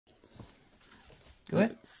Do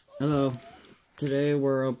it. Hello. Today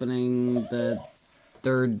we're opening the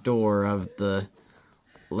third door of the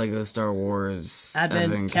Lego Star Wars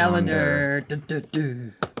Advent calendar.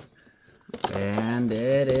 And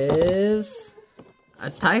it is a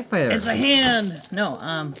TIE Fighter. It's a hand. No,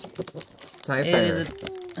 TIE it Fighter. is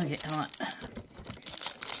a... Okay, hold on.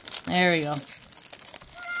 There we go.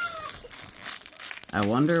 I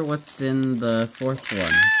wonder what's in the fourth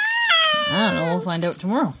one. I don't know. We'll find out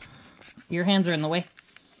tomorrow. Your hands are in the way.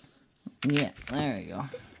 Yeah, there you go.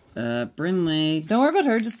 Brinley. Don't worry about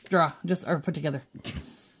her. Just draw. Or put together.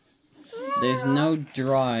 There's no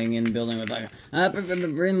drawing in building with Lego.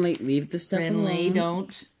 Brinley, leave the stuff alone.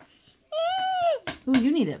 Don't. Ooh,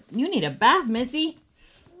 you need a bath, Missy.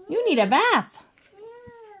 You need a bath.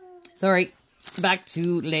 Sorry. Back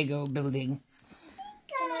to Lego building.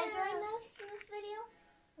 Can I join in this video?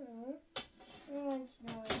 I want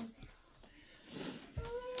to join.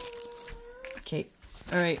 Okay.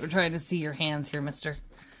 Alright, we're trying to see your hands here, mister.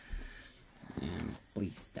 And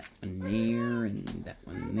place that one there and that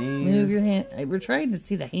one there. Move your hand. We're trying to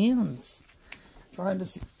see the hands. Trying to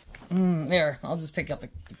see. There. I'll just pick up the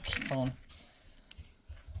phone.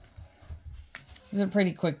 These are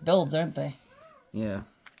pretty quick builds, aren't they? Yeah.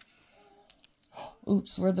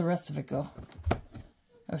 Oops, where'd the rest of it go?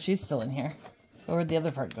 Oh, she's still in here. Where'd the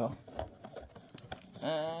other part go?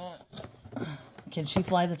 Can she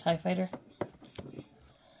fly the TIE Fighter?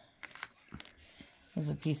 There's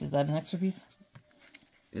a piece. Is that an extra piece?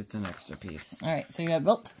 It's an extra piece. Alright, so you got it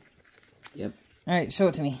built? Yep. Alright, show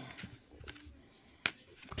it to me.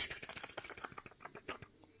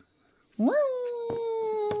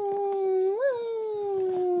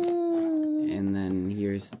 And then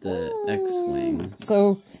here's the X-Wing.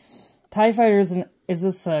 So, TIE Fighter is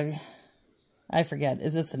this a... I forget.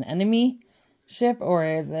 Is this an enemy ship or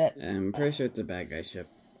is it... I'm pretty sure it's a bad guy ship.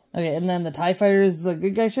 Okay, and then the TIE Fighter is a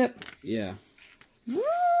good guy ship? Yeah.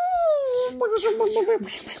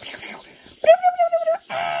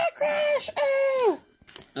 Crash!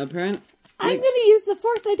 Apparently, I'm gonna use the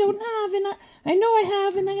force I don't have, and I know I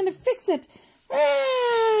have, and I'm gonna fix it.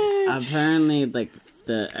 apparently, like,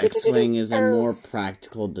 the X-Wing is a more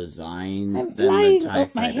practical design I'm than flying. the TIE Oh,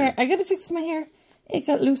 my hair. Fighter. I gotta fix my hair. It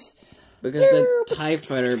got loose. Because the TIE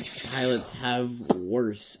Fighter pilots have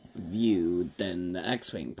worse view than the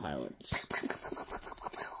X-Wing pilots.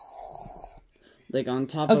 Like, on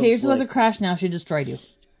top of... Okay, you're supposed like, to crash now. She destroyed you.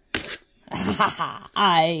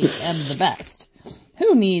 I am the best.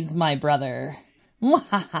 Who needs my brother?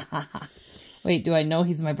 Wait, do I know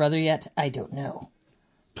he's my brother yet? I don't know.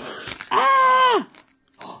 Ah!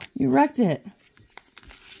 You wrecked it.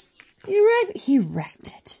 He wrecked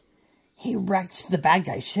it. He wrecked the bad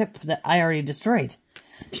guy ship that I already destroyed.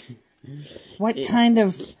 What kind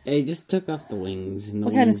of... It just took off the wings. And the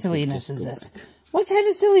What kind of wings silliness just is go this? back. What kind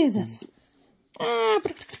of silly is this? Ah,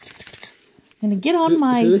 I'm gonna get on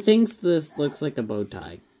my... Who thinks this looks like a bow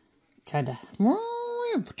tie? Kinda.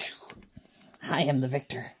 I am the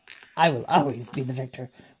victor. I will always be the victor.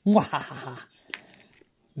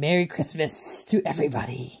 Merry Christmas to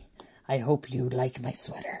everybody. I hope you like my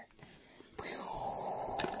sweater.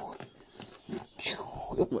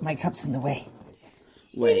 My cup's in the way.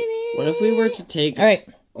 Wait, what if we were to take Alright.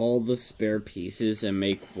 all the spare pieces and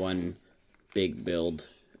make one big build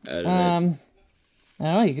out of it? I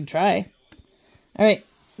don't know, you could try. Alright,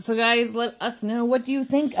 so guys, let us know what do you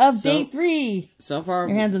think of day 3. So far,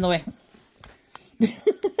 Your hand's in the way.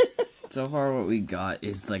 so far what we got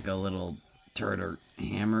is like a little turret or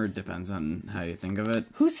hammer, depends on how you think of it.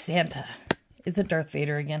 Who's Santa? Is it Darth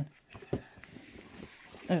Vader again?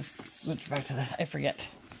 Let's switch back to I forget.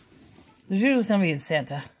 There's usually somebody as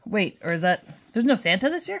Santa. Wait, or is that... There's no Santa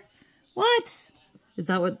this year? What? Is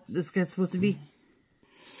that what this guy's supposed to be?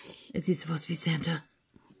 Is he supposed to be Santa?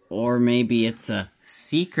 Or maybe it's a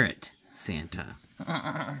secret Santa.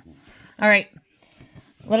 Alright.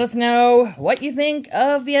 Let us know what you think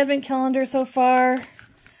of the Advent calendar so far.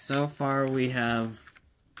 So far we have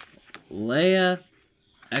Leia,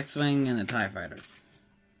 X-Wing, and a TIE Fighter.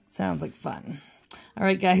 Sounds like fun.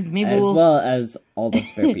 Alright guys, maybe As we'll... well as all the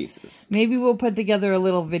spare pieces. Maybe we'll put together a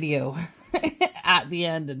little video at the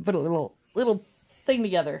end and put a little thing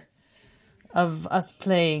together of us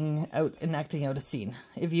playing out and acting out a scene.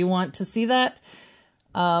 If you want to see that,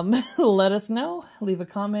 let us know. Leave a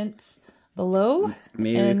comment below.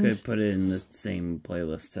 Maybe we could put it in the same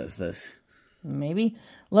playlist as this. Maybe.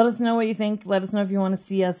 Let us know what you think. Let us know if you want to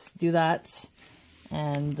see us do that.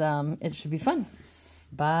 And it should be fun.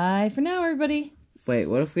 Bye for now, everybody. Wait,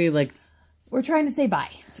 what if we, like... We're trying to say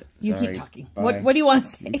bye. You Sorry. keep talking. Bye. What do you want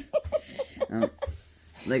to say?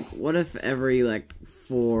 Like, what if every, like,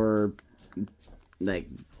 4 like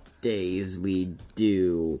days we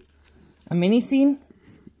do. A mini scene?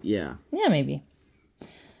 Yeah. Yeah, maybe.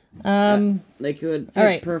 They could fit all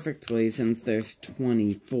right. perfectly since there's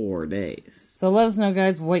 24 days. So let us know,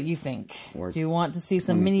 guys, what you think. Or Do you want to see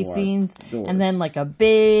some mini 24 scenes doors. and then like a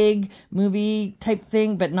big movie type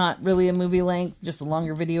thing, but not really a movie length, just a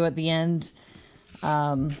longer video at the end?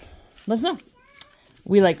 Let us know.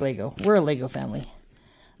 We like Lego. We're a Lego family.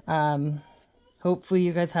 Hopefully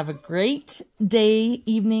you guys have a great day,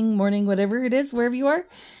 evening, morning, whatever it is, wherever you are.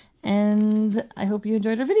 And I hope you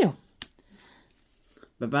enjoyed our video.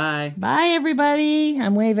 Bye-bye. Bye, everybody.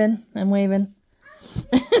 I'm waving. I'm waving.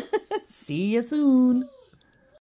 See you soon.